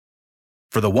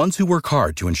For the ones who work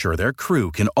hard to ensure their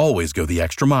crew can always go the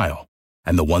extra mile,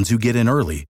 and the ones who get in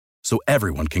early so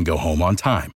everyone can go home on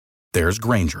time, there's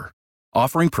Grainger,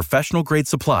 offering professional-grade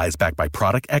supplies backed by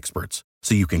product experts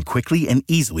so you can quickly and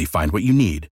easily find what you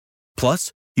need.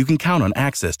 Plus, you can count on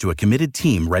access to a committed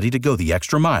team ready to go the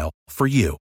extra mile for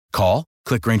you. Call,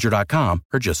 click Grainger.com,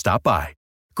 or just stop by.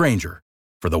 Grainger,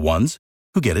 for the ones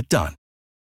who get it done.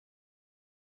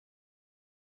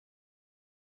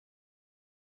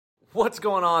 What's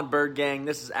going on, Bird Gang?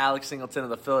 This is Alex Singleton of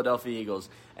the Philadelphia Eagles,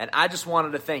 and I just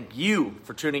wanted to thank you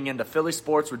for tuning in to Philly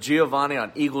Sports with Giovanni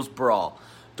on Eagles Brawl.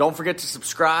 Don't forget to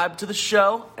subscribe to the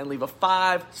show and leave a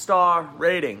 5-star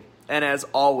rating. And as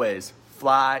always,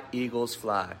 fly, Eagles,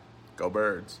 fly. Go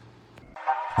Birds.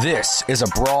 This is a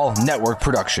Brawl Network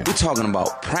production. We're talking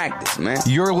about practice, man.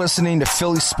 You're listening to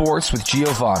Philly Sports with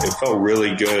Giovanni. It felt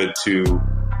really good to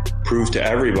prove to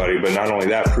everybody, but not only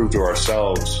that, prove to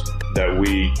ourselves that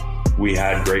we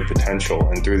had great potential.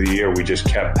 And through the year, we just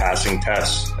kept passing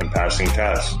tests.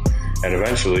 And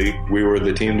eventually, we were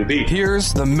the team to beat.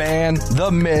 Here's the man,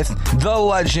 the myth, the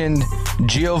legend,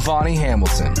 Giovanni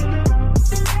Hamilton.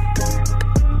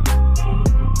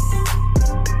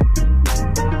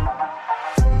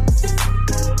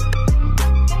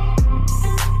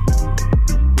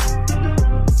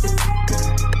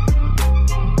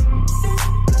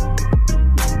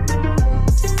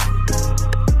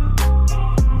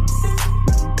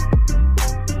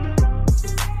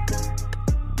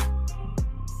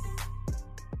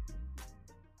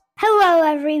 Hello,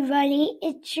 everybody.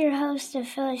 It's your host of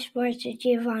Philly Sports with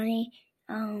Giovanni.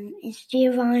 It's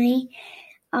Giovanni.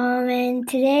 And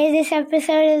today this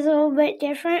episode is a little bit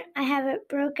different. I have it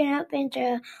broken up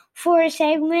into 4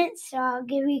 segments, so I'll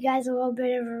give you guys a little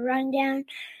bit of a rundown.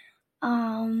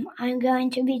 I'm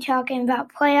going to be talking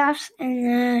about playoffs and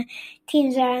the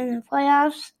teams that are in the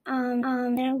playoffs. Then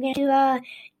I'm going to do a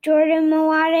Jordan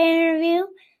Mailata interview,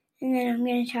 and then I'm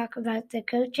going to talk about the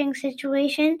coaching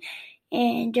situation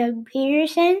and Doug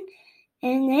Peterson.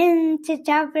 And then to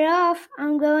top it off,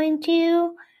 I'm going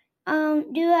to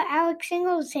do an Alex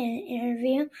Singleton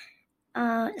interview.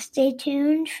 Stay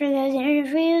tuned for those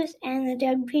interviews and the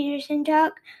Doug Peterson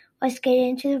talk. Let's get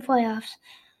into the playoffs.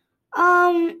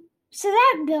 So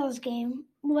that Bills game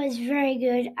was very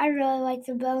good. I really like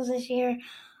the Bills this year.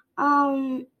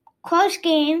 Close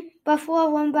game. Buffalo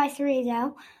won by 3,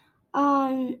 though.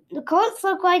 The Colts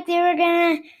looked like they were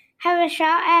going to have a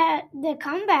shot at the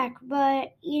comeback,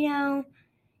 but,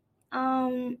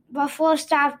 Buffalo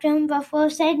stopped them. Buffalo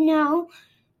said no.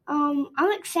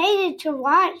 I'm excited to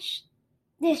watch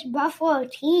this Buffalo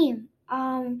team.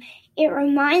 It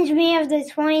reminds me of the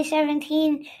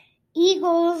 2017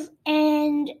 Eagles,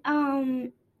 and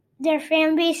their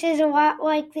fan base is a lot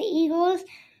like the Eagles,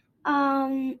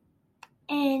 and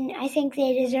I think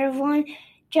they deserve one.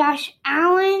 Josh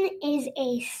Allen is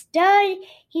a stud.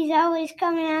 He's always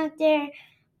coming out there.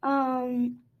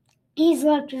 He's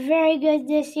looked very good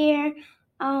this year.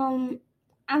 I'm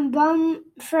bummed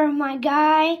for my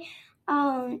guy,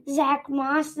 Zach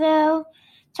Moss, though.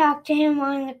 Talked to him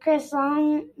on the Chris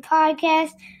Long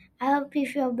podcast. I hope you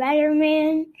feel better,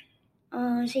 man,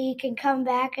 so you can come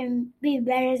back and be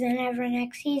better than ever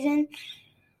next season.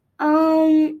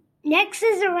 Next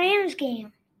is the Rams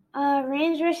game.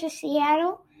 Rams versus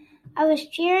Seattle. I was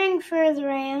cheering for the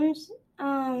Rams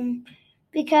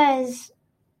because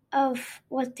of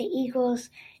what the Eagles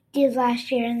did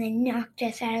last year, and they knocked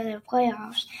us out of the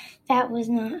playoffs. That was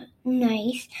not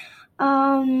nice.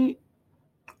 I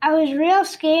was real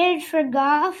scared for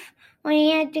Goff when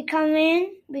he had to come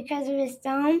in because of his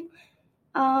thumb.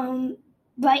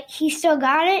 But he still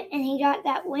got it, and he got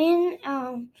that win.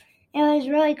 It was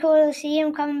really cool to see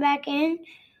him coming back in.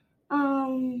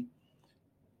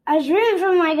 I was rooting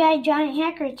for my guy, Johnny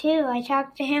Hecker, too. I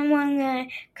talked to him on the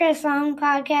Chris Long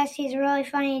podcast. He's a really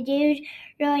funny dude,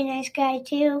 really nice guy,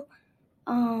 too.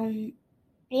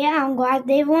 Yeah, I'm glad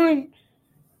they won.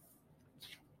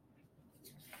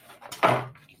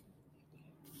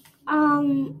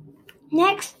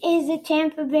 Next is the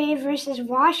Tampa Bay versus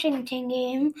Washington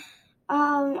game.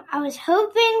 I was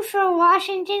hoping for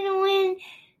Washington to win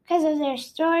because of their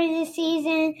story this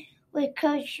season with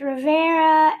Coach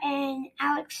Rivera and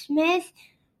Alex Smith.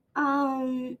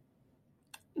 But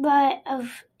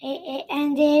it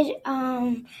ended.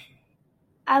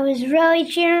 I was really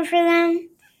cheering for them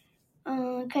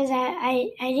because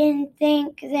I didn't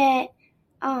think that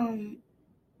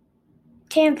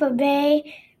Tampa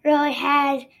Bay really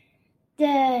had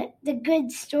the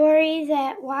good story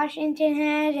that Washington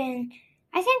had, and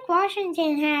I think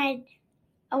Washington had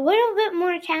a little bit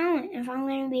more talent, if I'm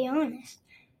going to be honest.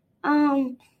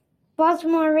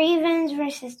 Baltimore Ravens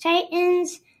versus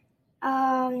Titans.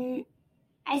 I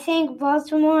think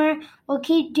Baltimore will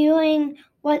keep doing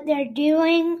what they're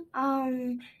doing.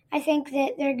 I think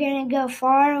that they're going to go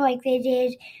far like they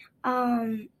did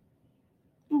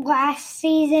last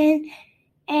season.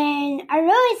 And I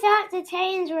really thought the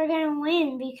Titans were going to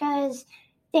win because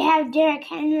they have Derrick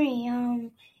Henry.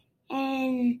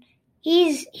 And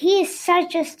he is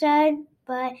such a stud,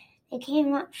 but they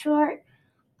came up short.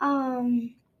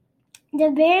 The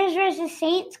Bears versus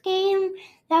Saints game,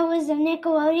 that was a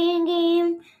Nickelodeon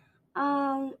game.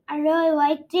 I really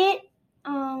liked it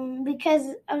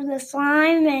because of the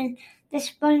slime and the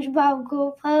SpongeBob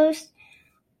goalpost.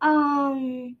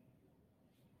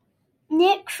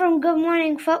 Nick from Good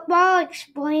Morning Football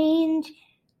explained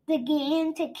the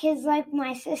game to kids like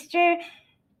my sister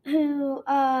who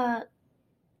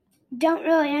don't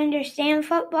really understand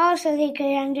football, so they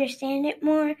could understand it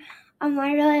more.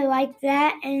 I really like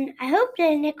that, and I hope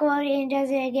that Nickelodeon does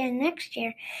it again next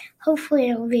year. Hopefully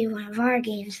it'll be one of our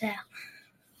games, though.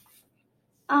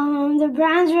 The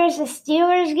Browns versus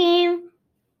Steelers game,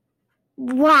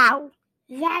 wow,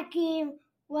 that game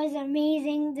was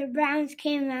amazing. The Browns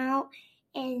came out,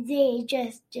 and they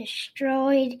just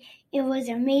destroyed. It was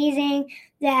amazing.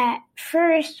 That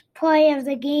first play of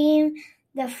the game,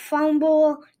 the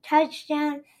fumble,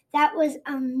 touchdown, that was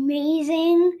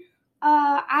amazing.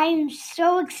 I'm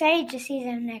so excited to see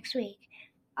them next week.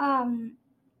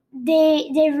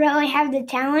 They really have the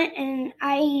talent, and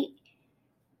I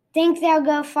think they'll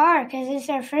go far because it's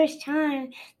their first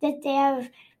time that they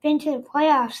have been to the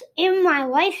playoffs in my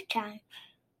lifetime.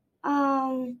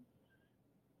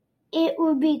 It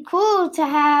would be cool to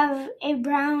have a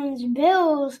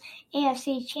Browns-Bills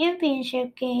AFC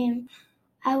Championship game.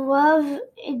 I love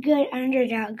a good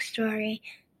underdog story.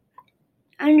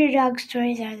 Underdog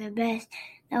stories are the best.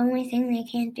 The only thing they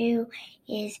can't do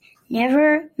is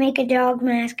never make a dog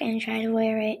mask and try to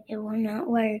wear it. It will not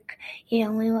work. It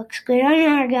only looks good on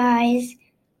our guys,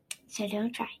 so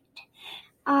don't try it.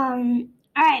 All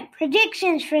right,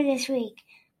 predictions for this week.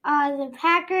 The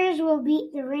Packers will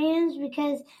beat the Rams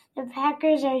because the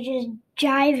Packers are just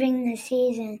jiving the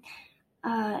season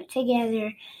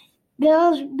together.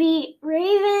 Bills beat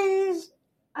Ravens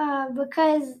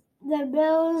because the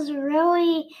Bills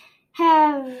really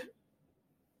have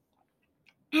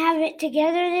it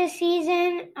together this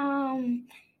season.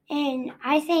 And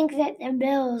I think that the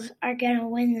Bills are going to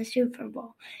win the Super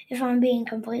Bowl, if I'm being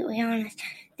completely honest.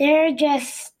 They're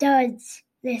just studs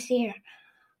this year.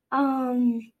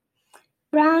 Browns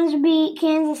beat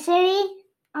Kansas City.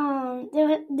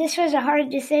 This was a hard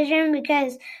decision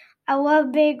because I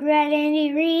love Big Red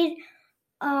Andy Reid.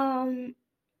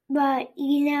 But,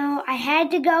 I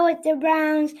had to go with the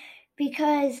Browns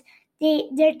because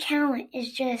their talent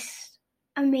is just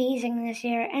amazing this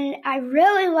year. And I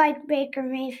really like Baker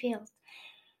Mayfield.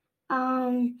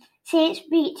 Saints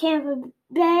beat Tampa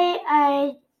Bay.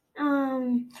 I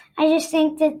just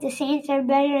think that the Saints are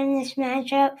better in this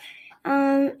matchup.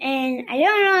 And I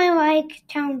don't really like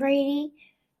Tom Brady.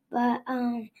 But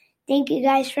thank you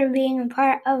guys for being a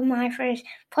part of my first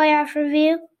playoff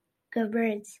review. Go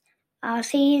Birds. I'll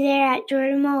see you there at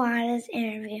Jordan Mailata's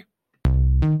interview.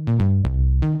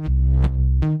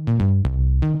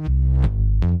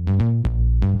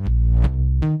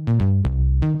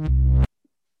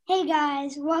 Hey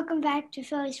guys, welcome back to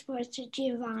Philly Sports with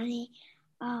Giovanni.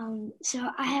 So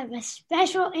I have a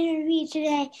special interview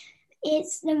today.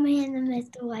 It's the man, the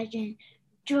myth, the legend,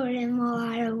 Jordan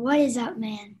Mailata. What is up,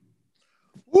 man?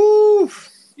 Woo!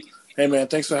 Hey man,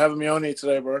 thanks for having me on here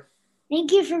today, bro.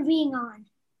 Thank you for being on.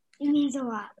 It means a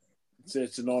lot.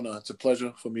 It's an honor. It's a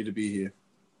pleasure for me to be here.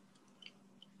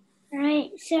 All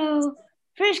right. So,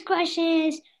 first question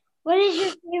is, what is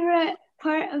your favorite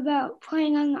part about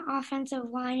playing on the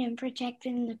offensive line and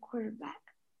protecting the quarterback?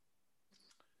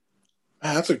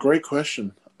 That's a great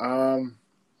question. I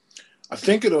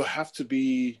think it'll have to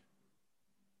be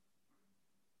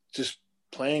just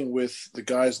playing with the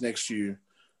guys next to you.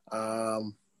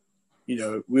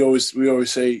 We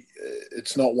always say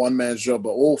it's not one man's job, but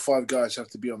all five guys have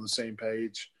to be on the same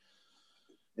page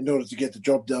in order to get the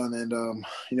job done. And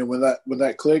when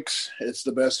that clicks, it's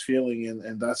the best feeling,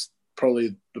 and that's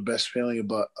probably the best feeling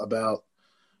about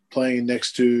playing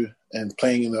next to and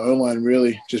playing in the O-line.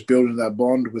 Really, just building that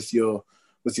bond with your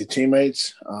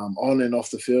teammates on and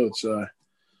off the field. So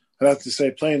I'd have to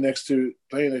say playing next to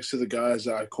the guys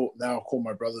that I call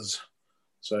my brothers.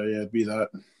 So yeah, it'd be that.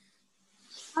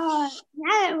 Now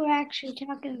that we're actually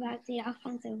talking about the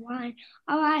offensive line,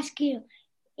 I'll ask you,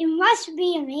 it must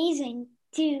be amazing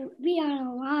to be on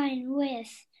a line with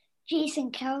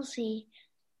Jason Kelce,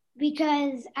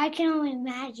 because I can only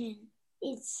imagine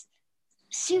it's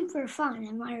super fun.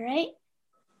 Am I right?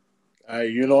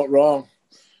 You're not wrong.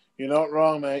 You're not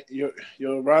wrong, mate.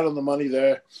 You're right on the money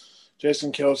there.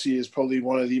 Jason Kelce is probably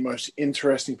one of the most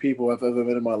interesting people I've ever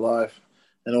met in my life,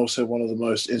 and also one of the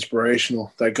most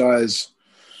inspirational. That guy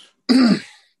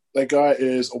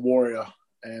is a warrior,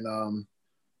 and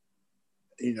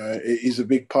he's a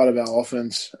big part of our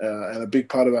offense and a big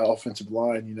part of our offensive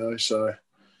line. So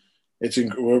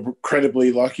we're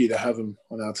incredibly lucky to have him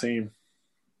on our team.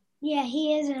 Yeah,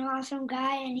 he is an awesome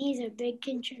guy, and he's a big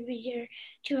contributor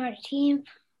to our team.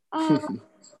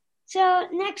 So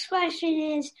next question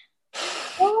is,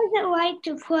 what was it like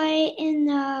to play in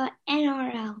the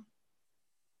NRL?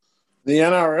 The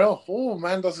NRL? Oh,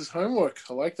 man does his homework.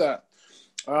 I like that.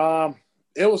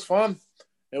 It was fun.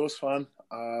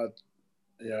 I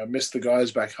missed the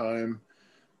guys back home.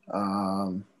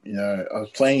 I was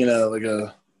playing in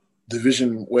a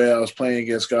division where I was playing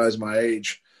against guys my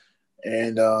age,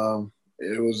 and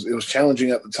it was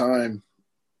challenging at the time.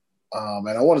 And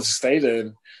I wanted to stay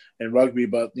there in rugby,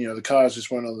 but the cards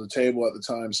just weren't on the table at the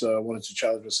time, so I wanted to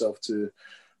challenge myself to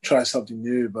try something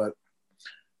new. But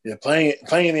yeah, playing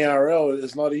in the NRL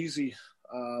is not easy,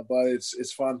 but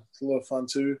it's fun. It's a lot of fun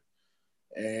too,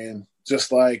 and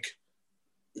just like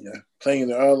playing in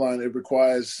the airline, it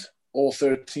requires all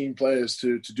 13 players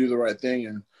to do the right thing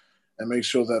and make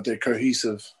sure that they're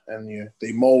cohesive and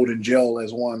they mold and gel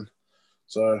as one.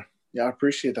 So yeah, I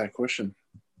appreciate that question.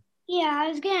 Yeah, I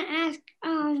was gonna ask.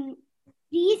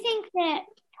 Do you think that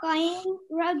playing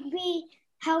rugby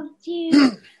helped you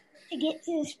to get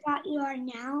to the spot you are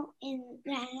now in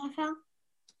the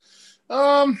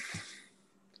NFL?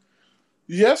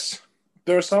 Yes,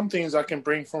 there are some things I can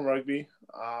bring from rugby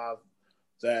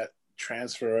that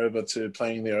transfer over to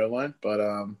playing the O-line, but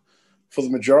for the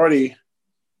majority,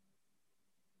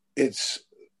 it's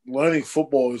learning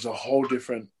football is a whole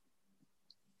different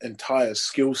entire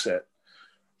skill set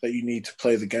that you need to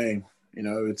play the game.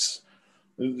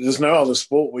 There's no other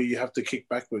sport where you have to kick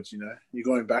backwards. You're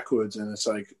going backwards, and it's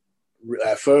like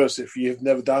at first, if you've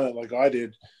never done it like I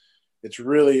did, it's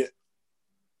really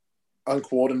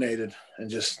uncoordinated and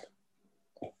just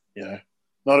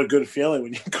not a good feeling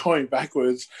when you're going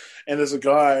backwards. And there's a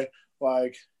guy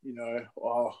like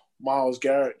Myles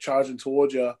Garrett charging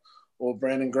towards you, or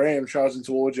Brandon Graham charging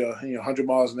towards you, 100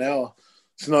 miles an hour.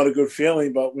 It's not a good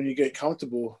feeling, but when you get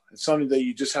comfortable, it's something that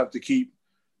you just have to keep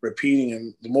repeating.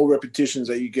 And the more repetitions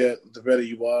that you get, the better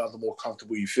you are, the more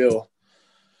comfortable you feel.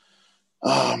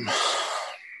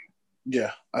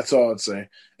 Yeah, that's all I'd say.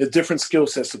 There's different skill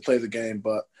sets to play the game,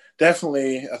 but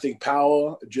definitely I think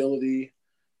power, agility,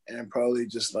 and probably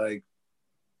just like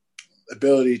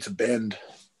ability to bend,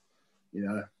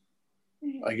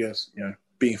 I guess,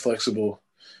 being flexible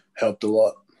helped a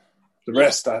lot. The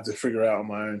rest I had to figure out on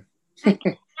my own. I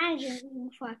can imagine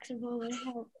being flexible would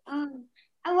help.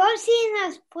 I love seeing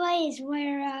those plays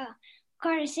where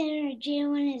Carson or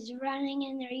Jalen is running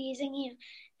and they're using you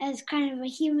as kind of a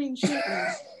human shield.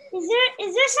 Is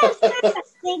there some sort of a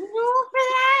signal for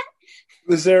that?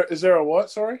 Is there a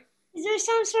what? Sorry. Is there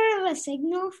some sort of a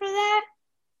signal for that?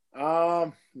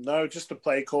 No, just a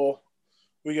play call.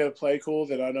 We get a play call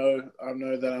that I know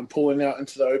that I'm pulling out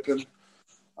into the open.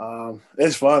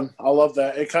 It's fun. I love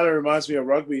that. It kind of reminds me of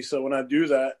rugby. So when I do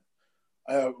that,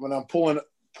 when I'm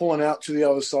pulling out to the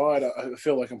other side, I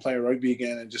feel like I'm playing rugby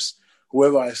again. And just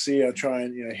whoever I see, I try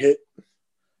and hit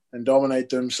and dominate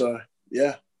them. So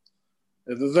yeah,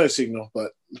 there's no signal,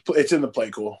 but it's in the play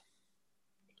call.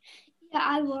 Yeah,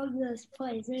 I love those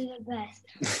plays. They're the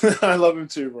best. I love them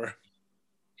too, bro.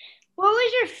 What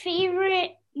was your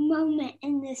favorite moment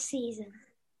in this season?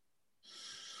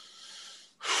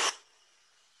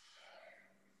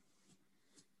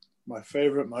 My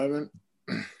favorite moment?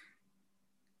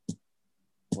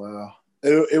 Wow.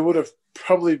 It would have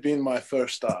probably been my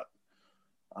first start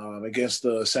against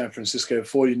the San Francisco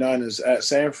 49ers at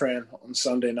San Fran on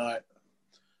Sunday night.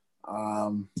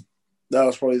 That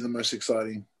was probably the most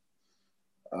exciting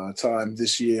time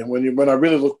this year. When I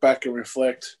really look back and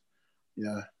reflect,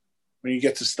 when you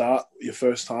get to start your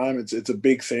first time, it's a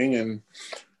big thing. And,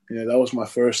 that was my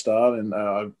first start,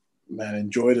 and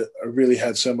enjoyed it. I really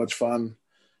had so much fun.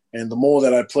 And the more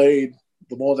that I played,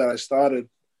 the more that I started,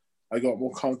 I got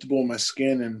more comfortable in my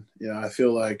skin. And, I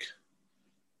feel like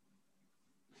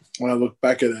when I look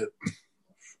back at it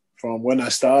from when I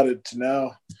started to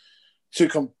now,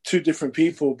 two different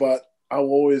people, but I'll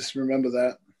always remember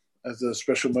that as a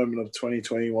special moment of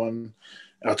 2020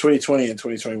 and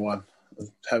 2021,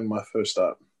 having my first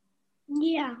start.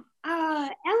 Yeah.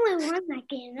 Emily won that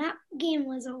game. That game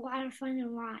was a lot of fun to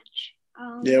watch.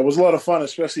 Yeah, it was a lot of fun,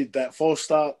 especially that false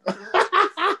start.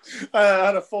 I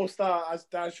had a false start.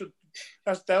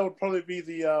 That would probably be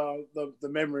the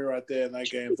memory right there in that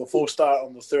game. The false start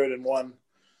on the 3rd and 1.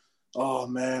 Oh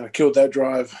man, I killed that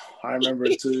drive. I remember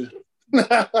it too.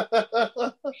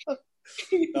 That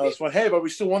was fun. Hey, but we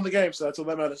still won the game, so that's all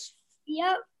that matters.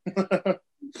 Yep. Do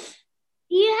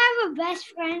you have a best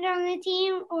friend on the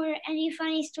team or any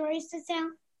funny stories to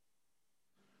tell?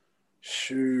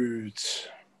 Shoot.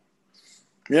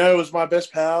 It was my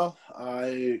best pal.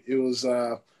 It was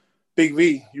Big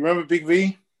V. You remember Big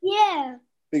V? Yeah.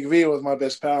 Big V was my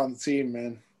best pal on the team,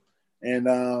 man.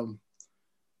 And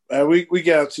we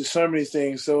get up to so many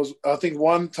things. There was, I think,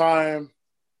 one time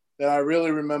that I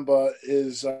really remember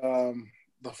is the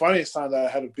funniest time that I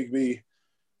had with Big V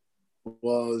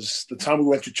was the time we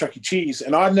went to Chuck E. Cheese.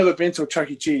 And I'd never been to a Chuck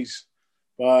E. Cheese.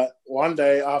 But one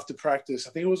day after practice,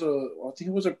 I think it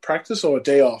was a practice or a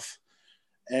day off,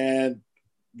 and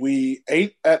we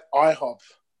ate at IHOP.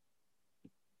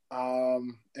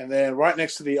 And then right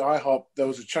next to the IHOP, there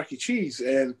was a Chuck E. Cheese,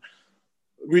 and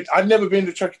I'd never been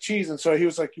to Chuck E. Cheese, and so he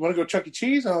was like, "You want to go Chuck E.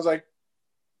 Cheese?" And I was like,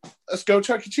 "Let's go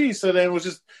Chuck E. Cheese." So then it was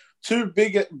just two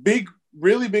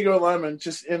really big old linemen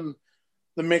just in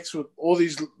the mix with all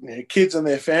these kids and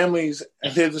their families,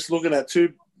 and they're just looking at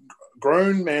two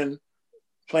grown men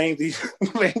playing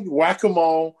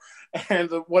whack-a-mole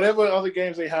and whatever other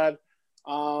games they had.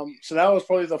 So that was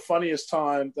probably the funniest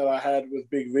time that I had with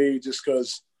Big V, just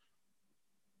because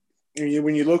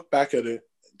when you look back at it,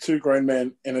 two grown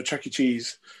men in a Chuck E.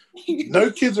 Cheese,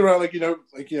 no kids around, he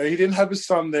didn't have his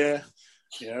son there.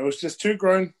 It was just two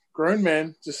grown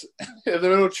men just at the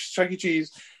middle of Chuck E.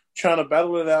 Cheese trying to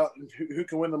battle it out and who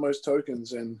can win the most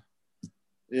tokens. And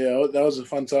yeah, that was a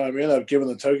fun time. We ended up giving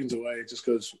the tokens away just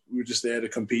because we were just there to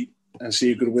compete and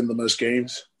see who could win the most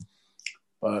games.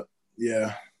 But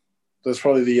yeah, that's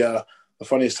probably the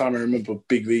funniest time I remember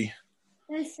Big V.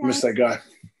 I miss that guy.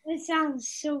 That sounds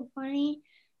so funny.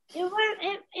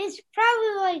 It's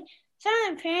probably like some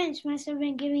of the parents must have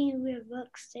been giving you weird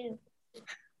looks too.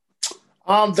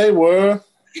 They were.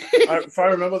 If I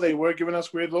remember, they were giving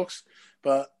us weird looks.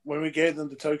 But when we gave them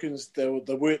the tokens,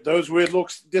 those weird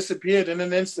looks disappeared in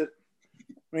an instant.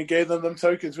 When we gave them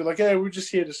tokens, we're like, "Hey, we're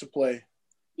just here just to play.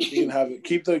 You can have it.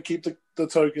 Keep the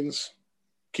tokens.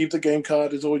 Keep the game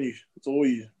card. It's all you. It's all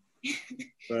you."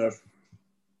 So.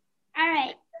 All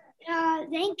right.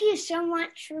 Thank you so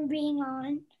much for being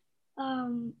on.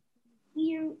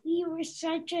 You were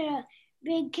such a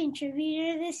big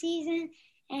contributor this season,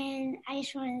 and I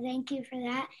just want to thank you for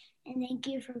that, and thank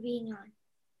you for being on.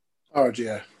 Oh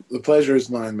yeah, the pleasure is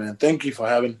mine, man. Thank you for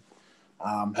having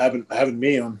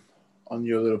me on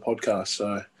your little podcast.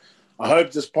 So I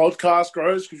hope this podcast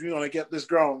grows because we want to get this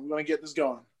growing. We want to get this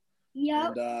going.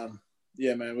 Yep. And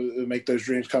yeah, man, we'll make those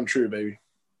dreams come true, baby.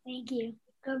 Thank you.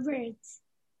 Go Birds.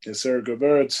 Yes, sir. Go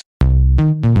Birds.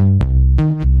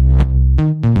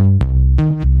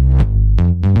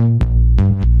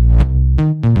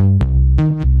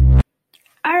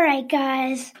 All right,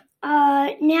 guys.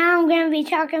 Now I'm going to be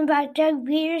talking about Doug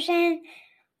Peterson.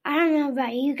 I don't know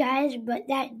about you guys, but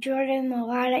that Jordan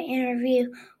Mailata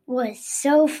interview was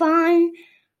so fun.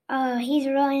 He's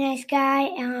a really nice guy,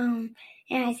 and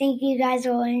I think you guys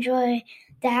will enjoy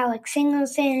the Alex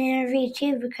Singleton interview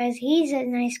too, because he's a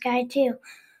nice guy too.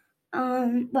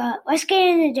 But let's get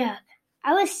into Doug.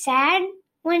 I was sad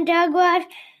when Doug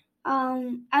left.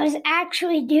 I was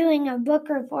actually doing a book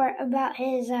report about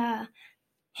his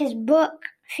book,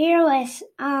 Fearless,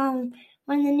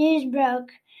 when the news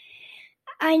broke.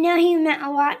 I know he meant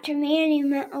a lot to me, and he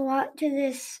meant a lot to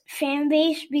this fan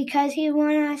base because he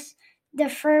won us the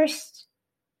first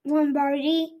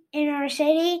Lombardi in our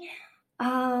city.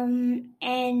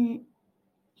 And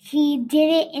he did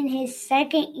it in his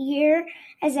second year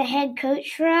as a head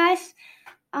coach for us.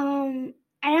 I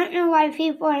don't know why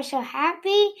people are so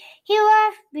happy he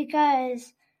left,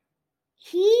 because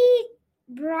he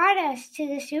brought us to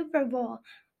the Super Bowl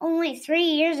only 3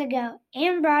 years ago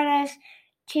and brought us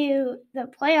to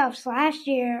the playoffs last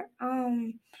year.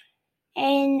 And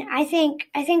I think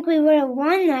we would have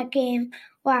won that game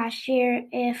last year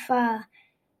if our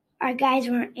guys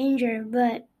weren't injured.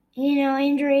 But,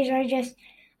 injuries are just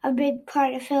a big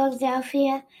part of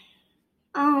Philadelphia.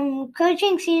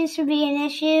 Coaching seems to be an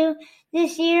issue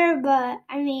this year, but,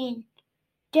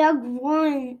 Doug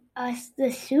won us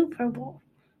the Super Bowl.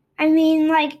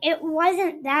 It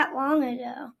wasn't that long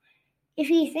ago. If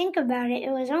you think about it,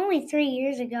 it was only 3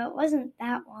 years ago. It wasn't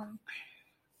that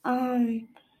long.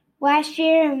 Last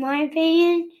year, in my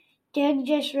opinion, Doug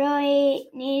just really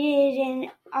needed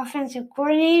an offensive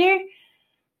coordinator.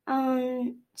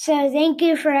 So thank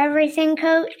you for everything,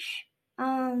 Coach.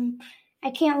 I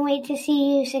can't wait to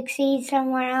see you succeed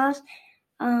somewhere else.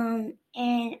 And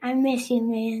I miss you,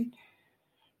 man.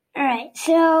 All right,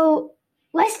 so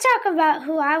let's talk about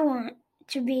who I want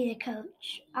to be the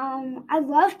coach. I'd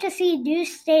love to see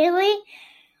Deuce Staley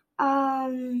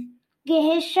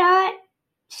get his shot.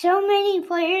 So many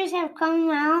players have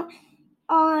come out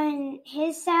on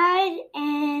his side,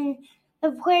 and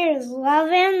the players love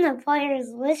him, the players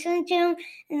listen to him,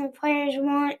 and the players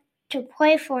want to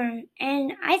play for him.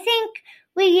 And I think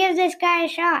we give this guy a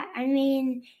shot. I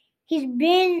mean, he's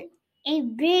been a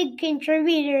big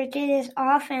contributor to this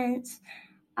offense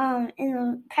in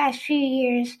the past few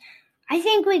years. I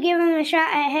think we give him a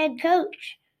shot at head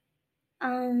coach.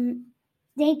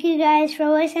 Thank you guys for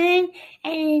listening,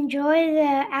 and enjoy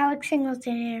the Alex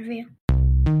Singleton interview.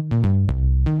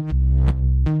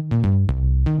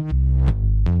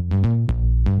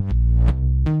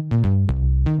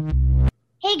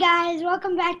 Hey guys,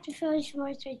 welcome back to Philly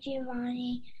Sports with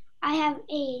Giovanni. I have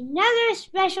another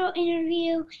special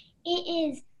interview.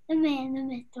 It is the man, the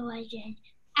myth, the legend,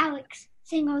 Alex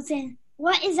Singleton.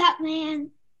 What is up,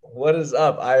 man? What is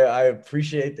up? I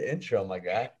appreciate the intro, my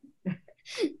guy.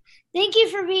 Thank you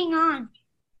for being on.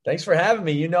 Thanks for having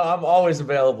me. You know I'm always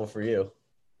available for you.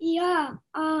 Yeah.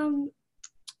 All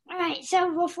right,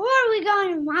 so before we go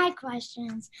into my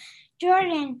questions,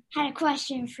 Jordan had a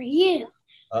question for you.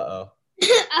 Uh-oh.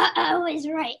 Uh-oh is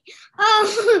right.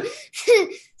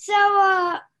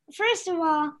 So, first of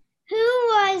all, who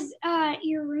was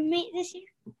your roommate this year?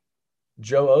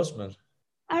 Joe Osman.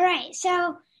 All right,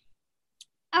 so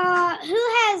who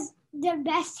has the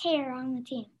best hair on the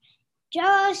team?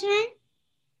 Joe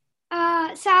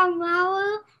Osman, Sal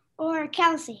Malu, or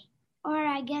Kelsey? Or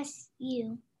I guess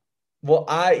you. Well,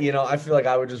 I feel like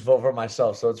I would just vote for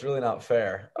myself, so it's really not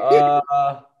fair.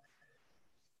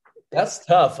 That's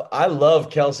tough. I love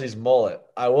Kelsey's mullet.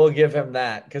 I will give him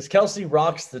that because Kelsey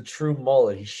rocks the true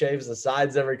mullet. He shaves the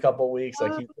sides every couple of weeks.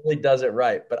 Like, he really does it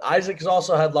right. But Isaac's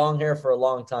also had long hair for a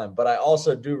long time. But I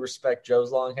also do respect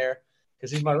Joe's long hair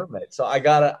because he's my roommate. So I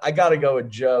gotta go with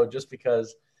Joe just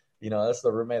because, that's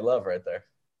the roommate love right there.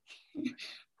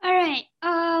 All right.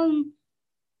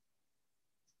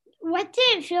 What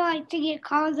did it feel like to get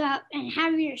called up and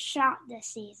have your shot this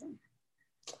season?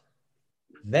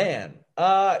 Man,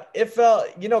 it felt,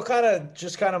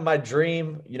 kind of my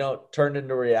dream, turned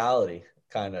into reality,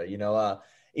 kind of, even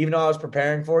though I was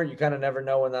preparing for it, you kind of never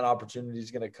know when that opportunity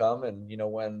is going to come. And,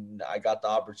 when I got the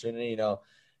opportunity,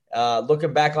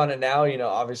 looking back on it now,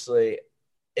 obviously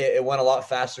it went a lot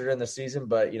faster in the season,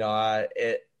 but,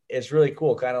 it's really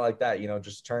cool. Kind of like that,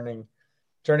 just turning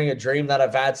a dream that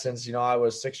I've had since, I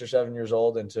was 6 or 7 years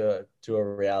old into a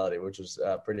reality, which was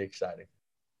pretty exciting.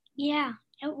 Yeah.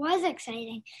 It was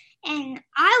exciting, and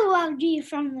I loved you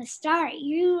from the start.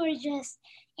 You were just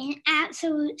an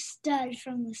absolute stud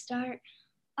from the start.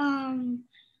 So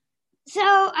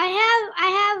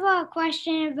I have a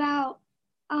question about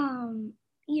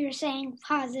you're saying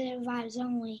positive vibes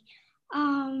only.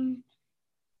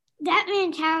 That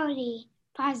mentality,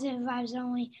 positive vibes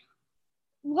only.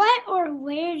 What or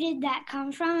where did that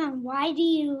come from, and why do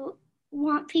you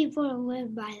want people to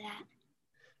live by that?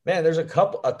 Man, there's a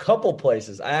couple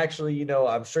places. I actually,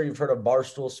 I'm sure you've heard of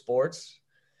Barstool Sports.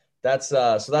 That's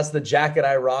that's the jacket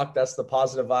I rock. That's the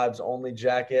positive vibes only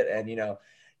jacket. And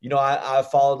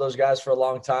I've followed those guys for a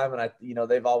long time, and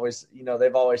they've always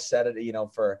said it.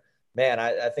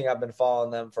 I think I've been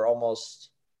following them for almost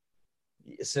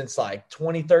since like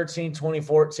 2013,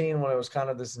 2014, when it was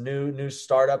kind of this new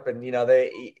startup, and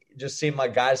they just seemed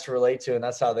like guys to relate to, and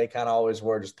that's how they kind of always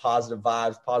were, just positive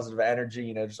vibes, positive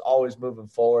energy, just always moving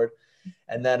forward.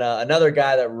 And then another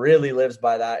guy that really lives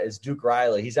by that is Duke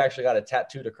Riley. He's actually got it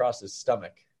tattooed across his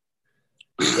stomach.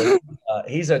 So,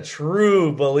 he's a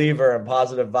true believer in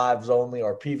positive vibes only,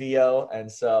 or PVO.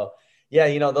 And so, yeah,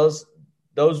 those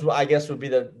I guess would be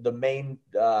the main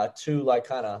two, like,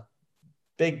 kind of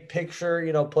big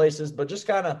picture, places, but just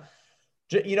kind of,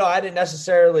 I didn't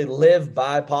necessarily live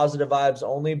by positive vibes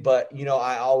only, but,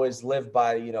 I always lived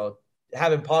by,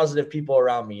 having positive people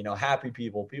around me, happy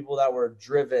people that were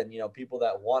driven, people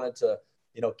that wanted to,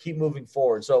 keep moving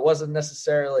forward. So it wasn't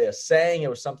necessarily a saying. It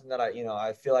was something that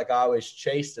I feel like I always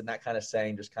chased, and that kind of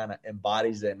saying just kind of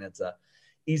embodies it. And it's a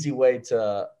easy way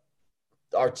to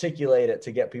articulate it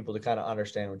to get people to kind of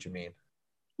understand what you mean.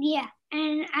 Yeah.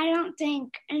 And I don't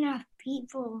think enough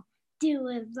people do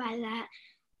live by that.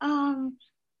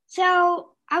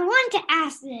 So I wanted to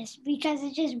ask this because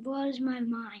it just blows my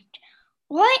mind.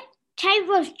 What type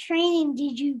of training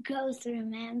did you go through,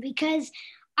 man? Because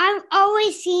I'm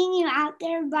always seeing you out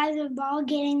there by the ball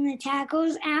getting the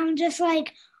tackles, and I'm just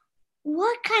like,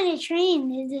 what kind of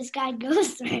training did this guy go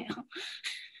through?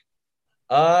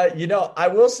 I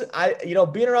will say,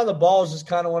 being around the ball is just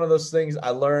kind of one of those things I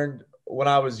learned when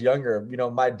I was younger.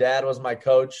 My dad was my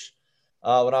coach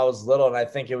when I was little, and I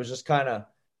think it was just kind of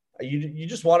you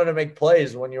just wanted to make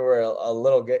plays when you were a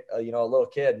little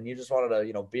kid, and you just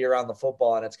wanted to be around the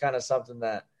football, and it's kind of something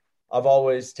that I've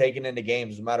always taken into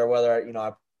games, no matter whether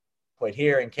I played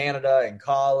here in Canada, in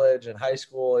college, in high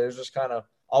school. It was just kind of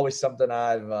always something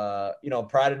I've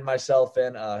prided myself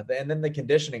in. And then the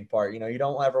conditioning part, you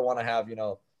don't ever want to have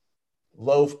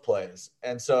loaf plays.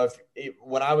 And so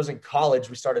when I was in college,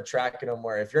 we started tracking them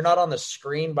where if you're not on the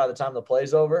screen by the time the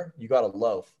play's over, you got a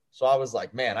loaf. So I was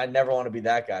like, man, I never want to be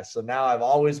that guy. So now I've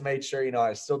always made sure,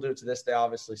 I still do it to this day,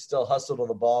 obviously still hustle to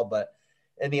the ball. But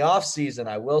in the off season,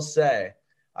 I will say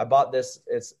I bought this.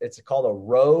 It's called a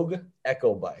Rogue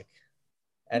Echo bike.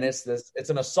 And it's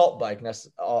an assault bike,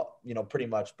 pretty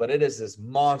much, but it is this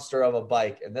monster of a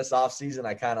bike. And this off season,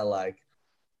 I kind of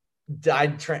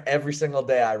every single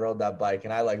day I rode that bike,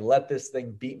 and I let this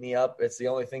thing beat me up. It's the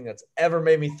only thing that's ever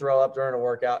made me throw up during a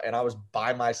workout. And I was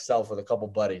by myself with a couple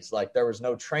buddies. There was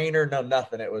no trainer, no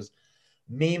nothing. It was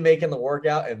me making the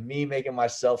workout and me making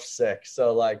myself sick.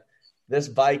 So this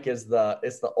bike is the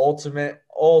ultimate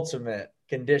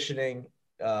conditioning,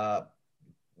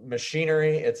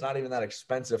 machinery. It's not even that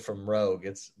expensive from Rogue.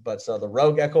 So the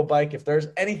Rogue Echo bike, if there's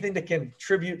anything to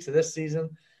contribute to this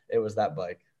season, it was that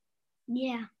bike.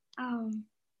 Yeah. Wow.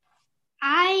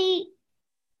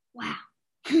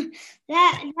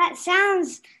 that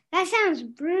sounds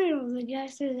brutal to go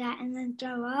through that and then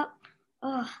throw up.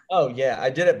 Ugh. Oh yeah, I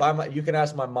did it you can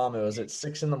ask my mom. It was at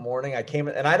 6 a.m. I came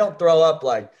in, and I don't throw up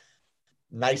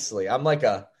nicely. I'm I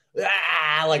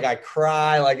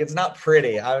cry. It's not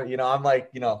pretty. I'm a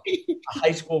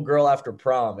high school girl after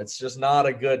prom. It's just not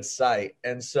a good sight.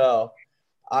 And so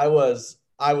I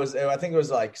think it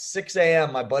was 6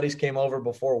 a.m. My buddies came over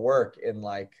before work in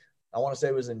I want to say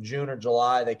it was in June or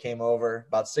July. They came over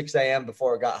about 6 a.m.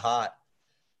 before it got hot.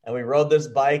 And we rode this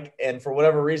bike, and for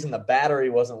whatever reason, the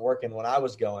battery wasn't working when I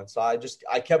was going. So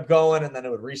I kept going, and then it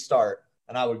would restart.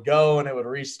 And I would go, and it would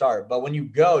restart. But when you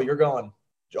go, you're going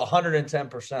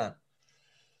 110%.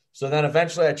 So then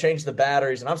eventually I changed the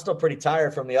batteries, and I'm still pretty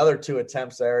tired from the other 2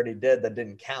 attempts I already did that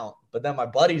didn't count. But then my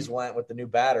buddies went with the new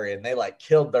battery, and they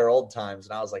killed their old times.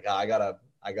 And I was like, I gotta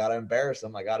embarrass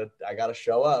them. I gotta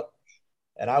show up.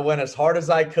 And I went as hard as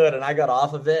I could, and I got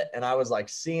off of it, and I was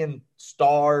seeing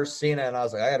stars, and I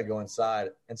was like, I gotta go inside.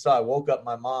 And so I woke up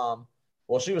my mom.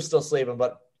 Well, she was still sleeping,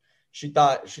 but she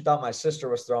thought my sister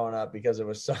was throwing up because it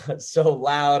was so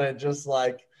loud and just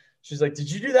she's like, did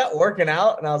you do that working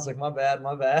out? And I was like, my bad.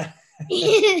 So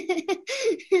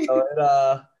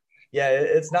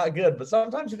it's not good. But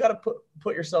sometimes you got to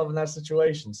put yourself in that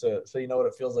situation so you know what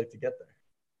it feels like to get there.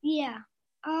 Yeah.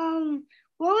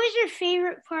 What was your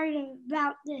favorite part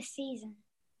about this season?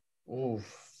 Ooh,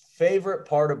 favorite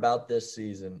part about this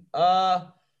season? I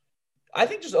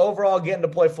think just overall getting to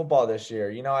play football this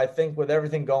year. I think with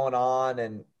everything going on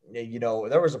and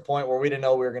there was a point where we didn't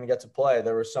know we were going to get to play.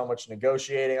 There was so much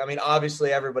negotiating. I mean,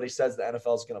 obviously everybody says the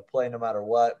NFL is going to play no matter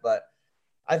what, but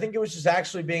I think it was just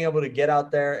actually being able to get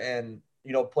out there and,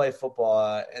 play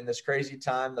football in this crazy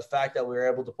time. The fact that we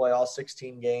were able to play all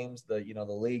 16 games, the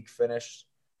league finished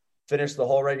the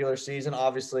whole regular season.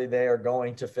 Obviously they are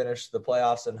going to finish the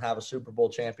playoffs and have a Super Bowl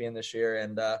champion this year.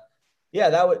 And that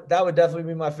would definitely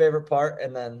be my favorite part.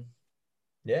 And then,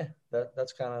 yeah,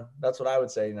 that's what I would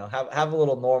say, have a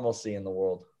little normalcy in the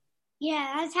world.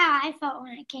 Yeah, that's how I felt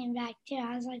when it came back too.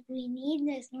 I was like, we need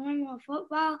this normal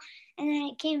football. And then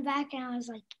it came back and I was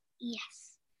like, yes.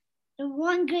 The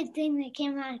one good thing that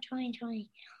came out of 2020.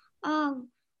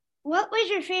 What was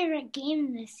your favorite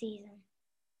game this season?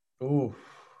 Ooh,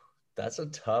 that's a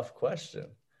tough question.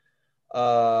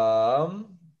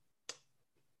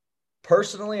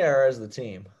 Personally or as the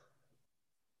team?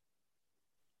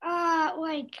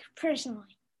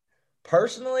 Personally.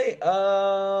 Personally,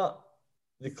 the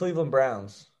Cleveland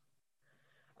Browns.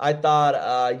 I thought,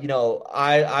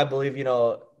 I believe,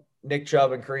 Nick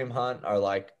Chubb and Kareem Hunt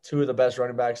are 2 of the best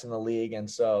running backs in the league. And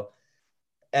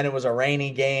it was a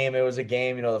rainy game. It was a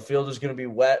game, the field was going to be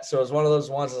wet. So it was one of those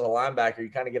ones as a linebacker you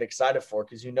kind of get excited for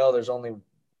because there's only,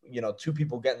 2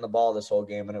 people getting the ball this whole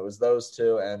game. And it was those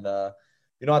 2. And,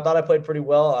 I thought I played pretty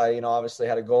well. I, obviously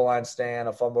had a goal line stand,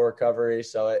 a fumble recovery.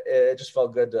 So it just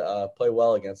felt good to play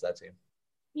well against that team.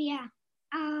 Yeah.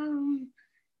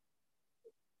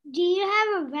 Do you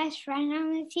have a best friend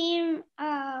on the team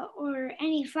or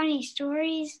any funny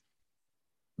stories?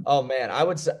 Oh, man, I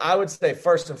would say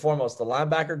first and foremost, the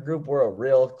linebacker group, we're a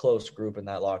real close group in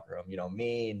that locker room.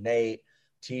 Me, Nate,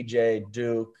 TJ,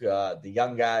 Duke, the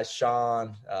young guys,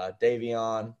 Sean,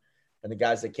 Davion, and the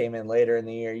guys that came in later in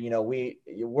the year. You know,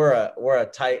 we're a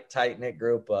tight knit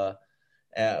group.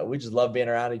 We just love being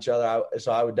around each other.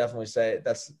 So I would definitely say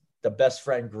that's the best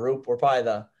friend group. We're probably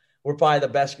the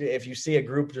best. If you see a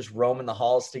group just roaming the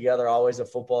halls together, always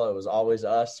at football, it was always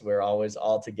us. We're always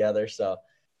all together. So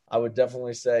I would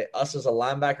definitely say us as a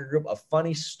linebacker group. A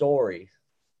funny story,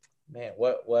 man.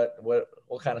 What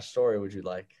kind of story would you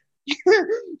like?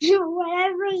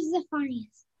 Whatever is the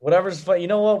funniest. Whatever's fun. You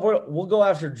know what? We'll go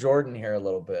after Jordan here a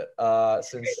little bit,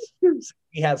 since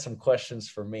he had some questions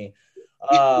for me.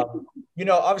 You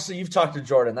know, obviously you've talked to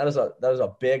Jordan. That is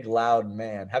a big, loud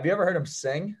man. Have you ever heard him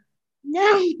sing?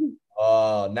 No.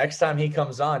 Oh, next time he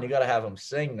comes on, you got to have him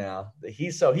sing now.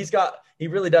 He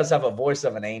really does have a voice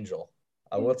of an angel.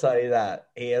 I will tell you that.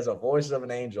 He has a voice of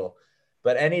an angel.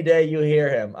 But any day you hear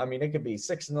him, I mean, it could be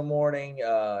 6 a.m.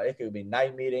 It could be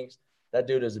night meetings. That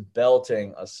dude is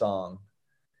belting a song.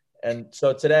 And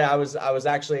so today I was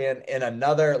actually in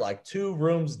another, like 2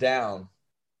 rooms down,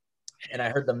 and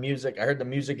I heard the music. I heard the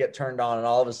music get turned on, and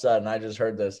all of a sudden I just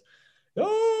heard this,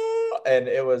 and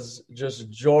it was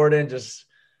just Jordan just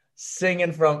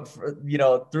singing from, you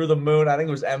know, Through the Moon. I think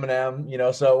it was Eminem, you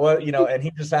know. So what, you know, and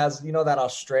he just has, you know, that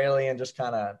Australian just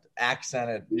kind of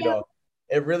accented, you know.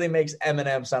 It really makes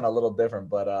Eminem sound a little different,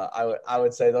 but I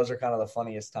would say those are kind of the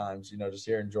funniest times, you know, just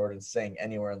hearing Jordan sing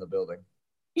anywhere in the building.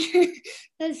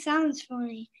 That sounds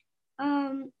funny.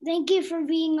 Thank you for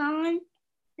being on.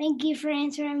 Thank you for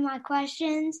answering my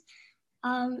questions.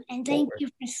 And thank you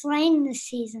for slaying this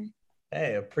season.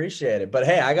 Hey, appreciate it. But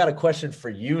hey, I got a question for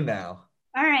you now.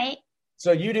 All right.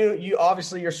 So you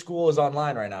obviously your school is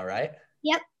online right now, right?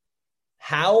 Yep.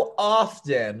 How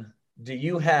often do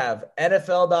you have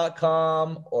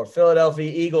NFL.com or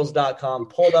PhiladelphiaEagles.com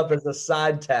pulled up as a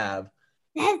side tab?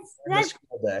 That's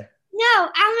school day? No,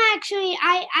 I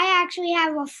actually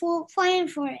have a full plan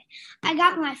for it. I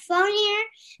got my phone here,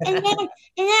 and then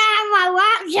I have my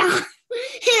laptop,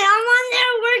 and I'm on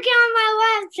there working on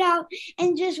my laptop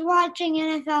and just watching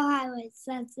NFL highlights.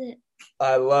 That's it.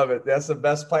 I love it. That's the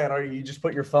best plan. Or you just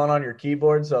put your phone on your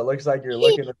keyboard so it looks like you're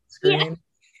looking at the screen. Yeah.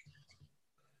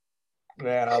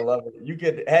 Man, I love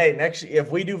it. Next, if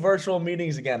we do virtual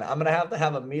meetings again, I'm going to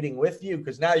have a meeting with you,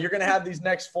 because now you're going to have these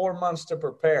next 4 months to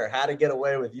prepare how to get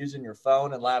away with using your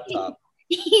phone and laptop.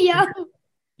 Yeah.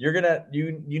 You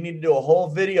need to do a whole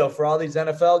video for all these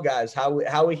NFL guys,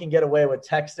 how we can get away with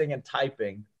texting and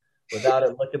typing without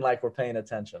it looking like we're paying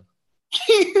attention.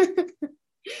 All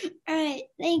right.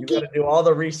 Thank you. You got to do all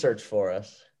the research for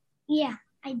us. Yeah,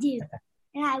 I do.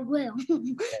 And I will.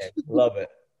 Okay, love it.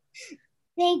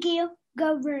 Thank you.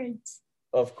 Go Birds.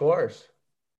 Of course.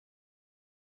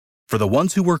 For the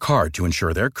ones who work hard to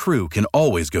ensure their crew can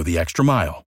always go the extra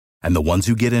mile, and the ones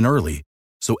who get in early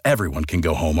so everyone can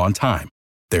go home on time,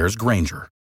 there's Grainger,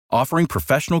 offering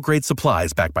professional-grade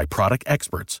supplies backed by product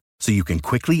experts so you can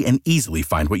quickly and easily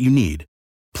find what you need.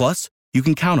 Plus, you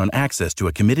can count on access to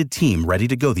a committed team ready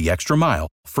to go the extra mile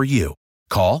for you.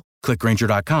 Call, click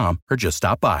Grainger.com, or just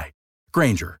stop by.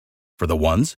 Grainger, for the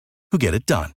ones who get it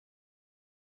done.